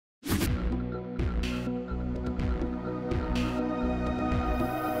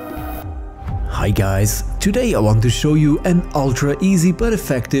Hi guys, today I want to show you an ultra easy but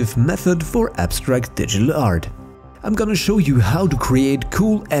effective method for abstract digital art. I'm gonna show you how to create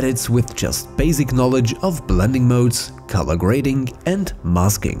cool edits with just basic knowledge of blending modes, color grading and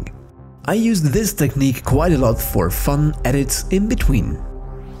masking. I used this technique quite a lot for fun edits in between.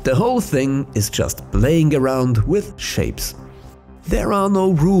 The whole thing is just playing around with shapes. There are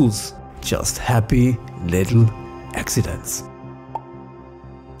no rules, just happy little accidents.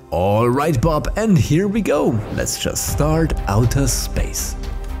 Alright Bob, and here we go, let's just start outer space.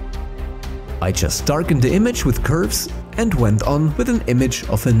 I just darkened the image with curves and went on with an image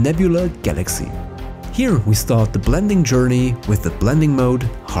of a nebular galaxy. Here we start the blending journey with the blending mode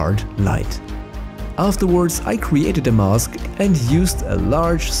Hard Light. Afterwards I created a mask and used a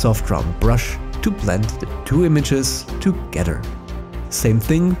large soft round brush to blend the two images together. Same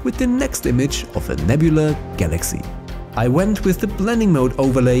thing with the next image of a nebular galaxy. I went with the blending mode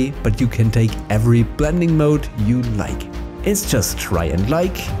overlay, but you can take every blending mode you like. It's just try and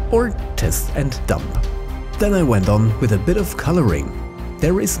like or test and dump. Then I went on with a bit of coloring.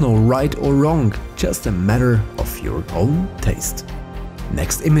 There is no right or wrong, just a matter of your own taste.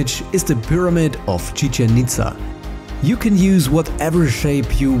 Next image is the pyramid of Chichen Itza. You can use whatever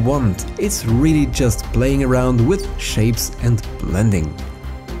shape you want, it's really just playing around with shapes and blending.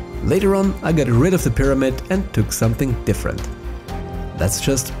 Later on I got rid of the pyramid and took something different. That's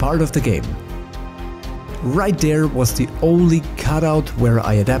just part of the game. Right there was the only cutout where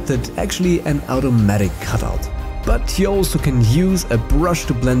I adapted actually an automatic cutout. But you also can use a brush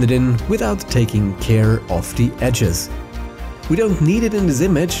to blend it in without taking care of the edges. We don't need it in this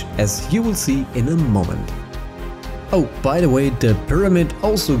image, as you will see in a moment. Oh, by the way, the pyramid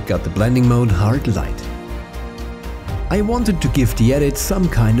also got the blending mode Hard Light. I wanted to give the edit some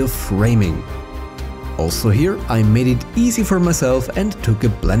kind of framing. Also here I made it easy for myself and took a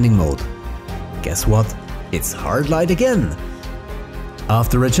blending mode. Guess what? It's Hard Light again!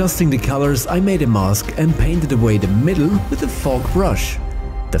 After adjusting the colors I made a mask and painted away the middle with a fog brush.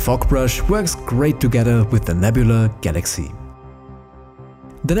 The fog brush works great together with the nebular galaxy.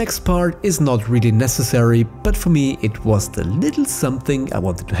 The next part is not really necessary, but for me it was the little something I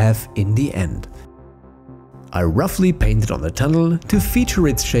wanted to have in the end. I roughly painted on the tunnel to feature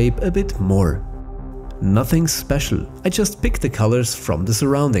its shape a bit more. Nothing special, I just picked the colors from the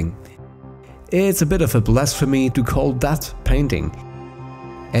surrounding. It's a bit of a blasphemy to call that painting.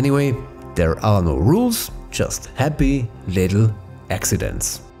 Anyway, there are no rules, just happy little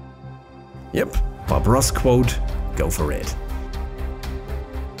accidents. Yep, Bob Ross quote, go for it.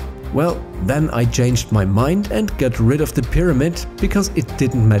 Well, then I changed my mind and got rid of the pyramid because it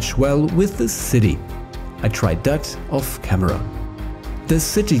didn't match well with the city. I tried that off camera. The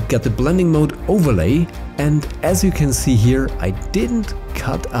city got the blending mode overlay, and as you can see here, I didn't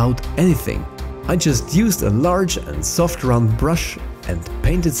cut out anything. I just used a large and soft round brush and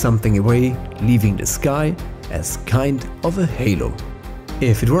painted something away, leaving the sky as kind of a halo.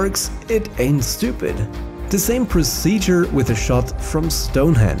 If it works, it ain't stupid. The same procedure with a shot from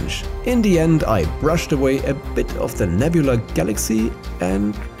Stonehenge. In the end I brushed away a bit of the nebular galaxy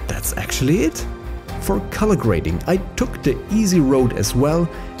and that's actually it. For color grading I took the easy road as well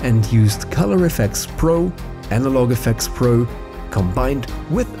and used Color Effects Pro, Analog Effects Pro, combined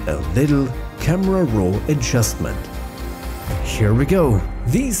with a little camera raw adjustment. Here we go,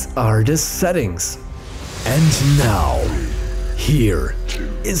 these are the settings. And now, here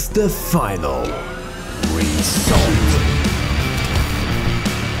is the final result.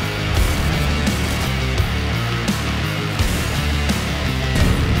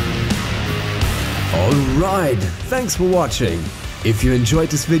 Alright, thanks for watching. If you enjoyed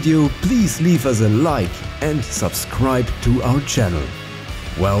this video, please leave us a like and subscribe to our channel.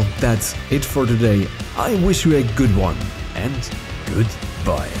 Well, that's it for today. I wish you a good one and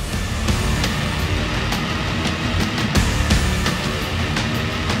goodbye.